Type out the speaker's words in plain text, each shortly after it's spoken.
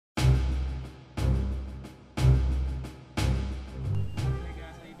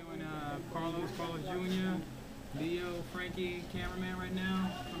Carlos Jr., Leo, Frankie, cameraman right now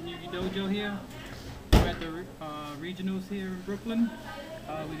from YuGiOh here. We're at the regionals here in Brooklyn.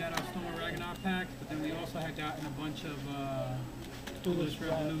 We got our Storm Ragnarok packs, but then we also had gotten a bunch of Duelist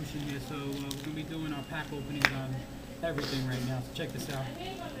Revolution here. So we're going to be doing our pack openings on everything right now. So check this out.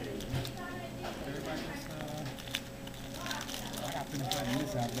 Everybody just, I got to finish writing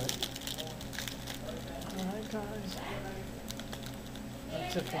this out, but. Alright guys,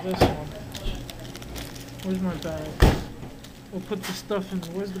 that's it for this one. Where's my bag? We'll put the stuff in.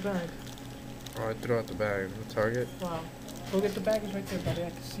 Where's the bag? Oh, I threw out the bag. The Target? Wow. Go get the bag is right there, buddy. I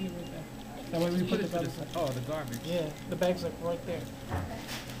can see it right there. That way we put the garbage. Oh, the garbage. Yeah, the bag's like right there.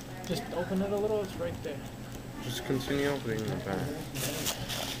 Just open it a little, it's right there. Just continue opening the bag.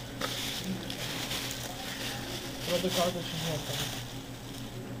 Throw the garbage in here,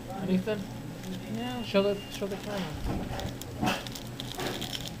 buddy. Anything? Yeah. Show the camera.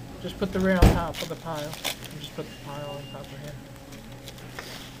 Just put the rear on top of the pile. And just put the pile on top of here.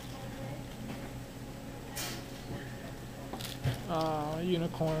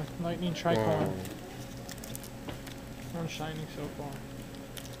 Unicorn, lightning tricorn. Wow. I'm shining so far.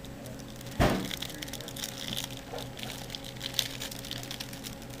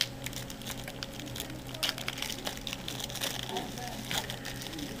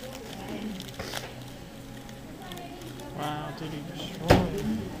 Wow, did he destroy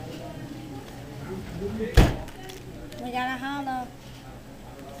it? We got a hollow.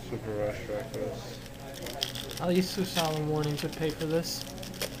 Super Rush Reckless. At least 2 solid warnings would pay for this.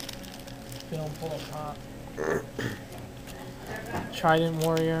 If you don't pull a pop. Trident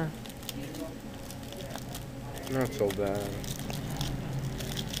Warrior. Not so bad.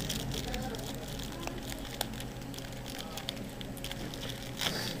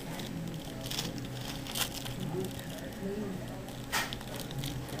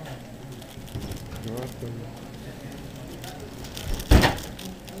 Nothing.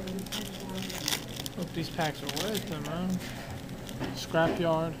 Hope these packs are worth it, man.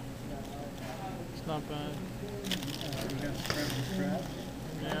 Scrapyard. It's not bad.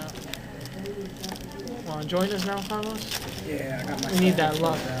 Yeah. Wanna join us now, Carlos? Yeah, I got my. We need that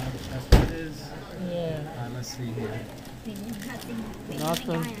luck. That's what it is. Yeah. Alright, let's see here.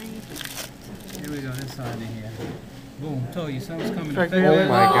 Nothing. Here we go, this side in here. Boom, told you something's coming. Perfect. Oh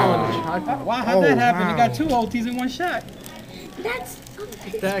my god. Wow, how'd that happen? You got 2 OTs in one shot. That's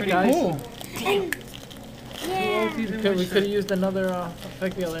That Pretty guys. cool. and yeah. OTs in We one could shot. have used another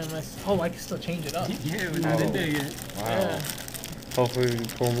effect wheel in my. Oh, I can still change it up. Yeah, we're not in there yet. Wow. Yeah. Hopefully we can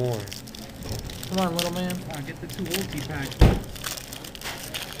pull more. Come on, little man. Get the 2 OT packs.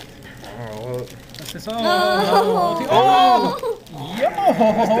 Oh, well. What's this? Oh. Yo,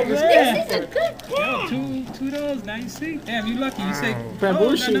 man. This is a good Yo, pack. two those, now you see. Damn, you lucky. You say, Bamboo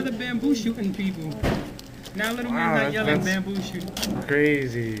oh, shoot. another bamboo shooting people. Now little man's Wow, not yelling that's- bamboo shoot.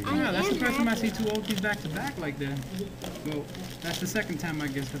 Crazy. Yeah, that's the first time I see 2 OTs back to back like that. Well, that's the second time I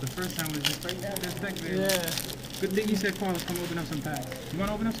guess, because the first time was just right there, that's back there. Yeah. Good thing you said, Carlos, come open up some packs. You want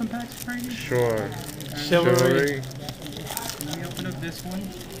to open up some packs, Frankie? Sure. Chivalry. Let me open up this one.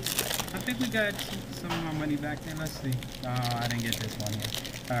 I think we got some of my money back there. Let's see. Oh, I didn't get this one here.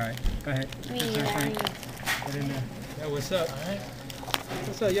 Alright, go ahead. Put this in, Frank. Put it in there. Yo, what's up? Alright.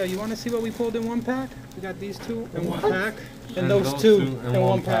 What's up? Yo, you want to see what we pulled in one pack? We got these 2 in one pack. And those 2 in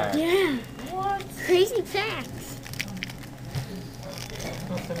one pack. Yeah. What? Crazy packs.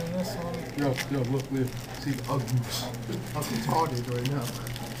 Nothing in this one. Yo, look, see the ugly, retarded right now.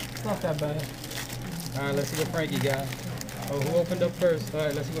 It's not that bad. Alright, let's see what Frankie got. Oh, who opened up first?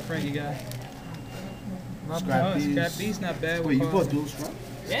 Alright, let's see what Frankie got. Not Scrap bad. Oh, Beast. Scrap Beast, not bad. Wait, you We'll bought call dual strap?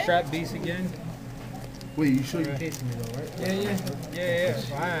 Scrap Beast again. Wait, you sure you paid me though, right? Yeah.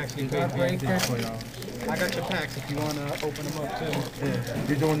 Well, I actually paid for Breaker. I got your packs if you want to open them up too. Yeah.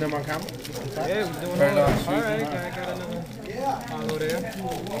 You're doing them on camera? Yeah, we're doing Fair all enough. that. Alright, I got another follow there.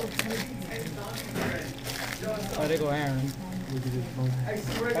 Oh, there go Aaron.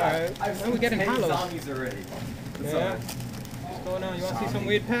 Alright, when we getting hollows. Yeah. What's going on? You want to see some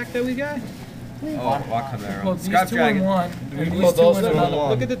weird pack that we got? Oh, Wakamera. Well, these Scrap 2 in Dragon. one. And pull these 2 those in two in another. one?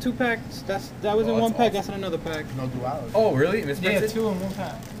 Look at the 2 packs. That was in one pack. That's in another pack. No duality. Oh, really? Yeah, Misprinted? 2 in one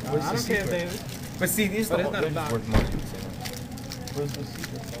pack. I don't care, David. But see, these But are it's not about- worth money. Where's the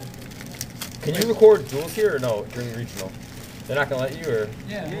secret? Can you record duels here or no during regional? They're not gonna let you, or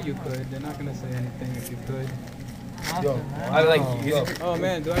Yeah, you could. They're not gonna say anything if you could. Yo, I like. Oh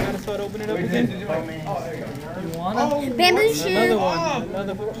man, do I gotta start opening it up again? You want it? Bamboo Another shoot. one,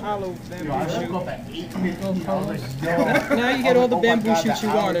 another hollow bamboo shoot. Go, Carlos. Now you get all the bamboo shoots you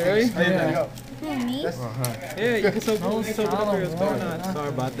wanted, right? Yeah. Who, me? Yeah, you can soak No it up solemn here. warning. Sorry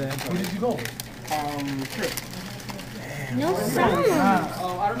about that. Where did you go? Trip. No sound.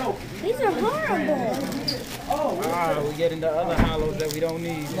 I don't know. These are horrible. We get into other hollows that we don't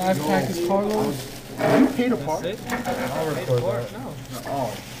need. Live pack is Carlos. You paid a part? That's it? I'll record that. No.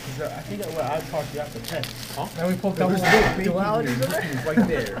 Oh, I think I'll talk to you after 10. Huh? Then we pull double dualities in there. Right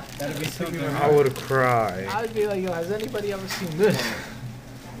there. That'd be something. I would cry. I would be like, yo, has anybody ever seen this?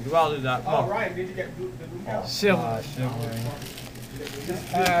 Duality that. Oh, Ryan, did you get the Silver.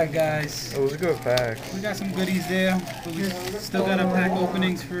 Alright, guys. It was a good pack. We got some goodies there, but we still got our pack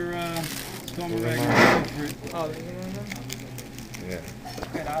openings for Storm of Ragnarok. Oh, Yeah.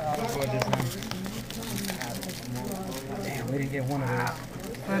 Okay, I'll record this now. Damn, we didn't get one of those.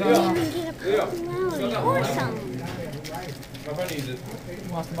 but, I didn't even get a personality or something. My friend needs it.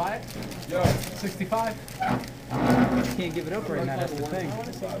 wants to buy it? Yo. 65? Can't give it up right now, that's the thing.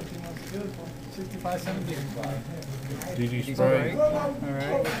 65, 70. GG Alright, spray.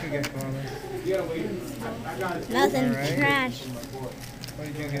 alright, what you get, Carlos? Nothing. Alright. Trash. What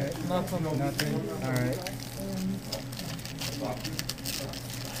did you get? Nothing. Nothing? Alright. Nothing.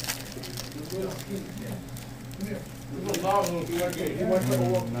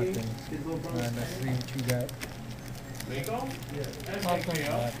 Alright, let's see what you got.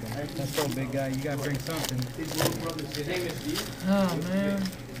 Nothing. That's so big guy, you gotta bring something. Oh, man.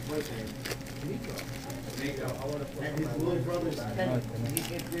 Nothing.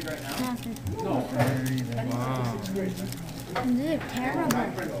 Wow. These are terrible.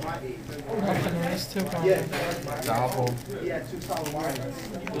 Nothing. There's two problems. Double.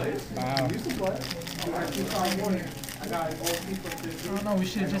 I don't know, we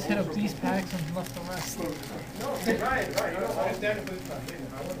should have just hit up these packs and left the rest.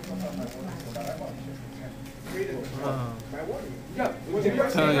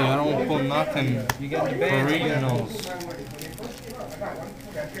 Tell you, I don't pull nothing You got the for band, you got regionals.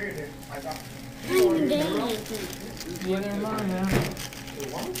 I didn't get anything. Neither am I, man.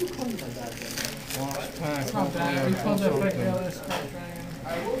 Watch pack. It's not bad. We pulled that fake other Scott Dragon.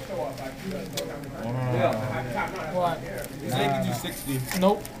 What? He's making you 60.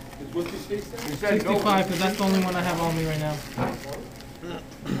 Nope. 65, because that's the only one I have on me right now.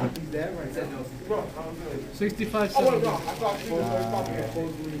 65, 70. I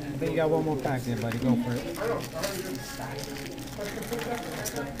think you got one more pack there, buddy. Go for it.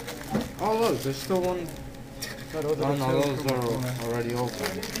 Oh look, there's still one. Oh, those Oh are no, the those are already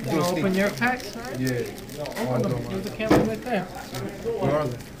open. You want to open your packs? All right? Yeah. Open them. There's the camera right there. Where are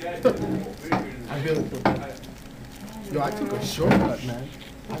they? I feel it. Yo, I took a shortcut, man.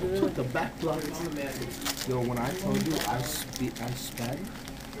 I took the back block. Yo, when I told you I sped,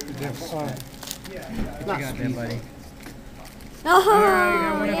 it's What you got there, buddy?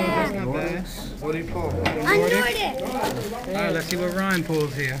 Oh, yeah. Not bad. What do you pull? I enjoyed it. Alright, let's see what Ryan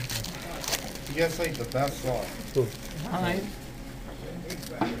pulls here. He gets like the best lot. Alright.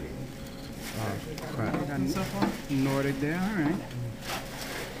 We got Nordic there, alright.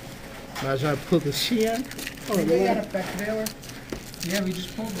 Imagine I pulled the Sheehan. Oh, they got a back there. Yeah, we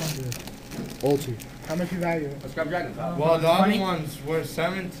just pulled one. Ulti. How much you value? Let's grab Dragon. Well, the other 20? one's worth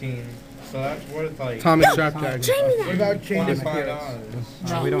 17, so that's worth like Thomas Strapdragon. Show me that. What about changing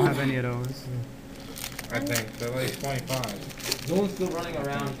 $25. We don't have any of those. I think they're like 25. Zone's still running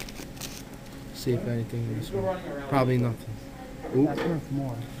around. See if anything in this Still one. running around. Probably nothing. That's Oop. worth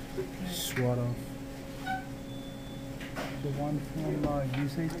more. Swat off. The one from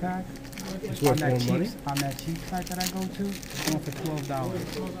Yusei's pack. It's On worth that more cheap, money. on that cheap site that I go to, it's going for $12.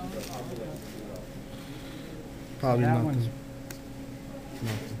 Probably that nothing. one's-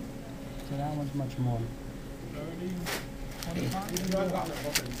 Nothing. So that one's much more. I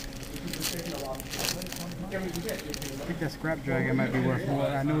think that Scrap Dragon might be worth more.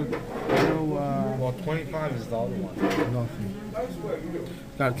 I know, Well, 25 is the other one. Nothing.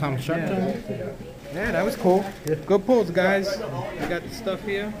 Got a Thomas Strapdragon? yeah, that was cool. Good pulls, guys. We got the stuff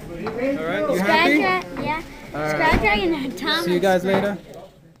here. All right, you Scratch happy? Dragon, yeah. All right. Scratch Dragon and Thomas. See you guys later.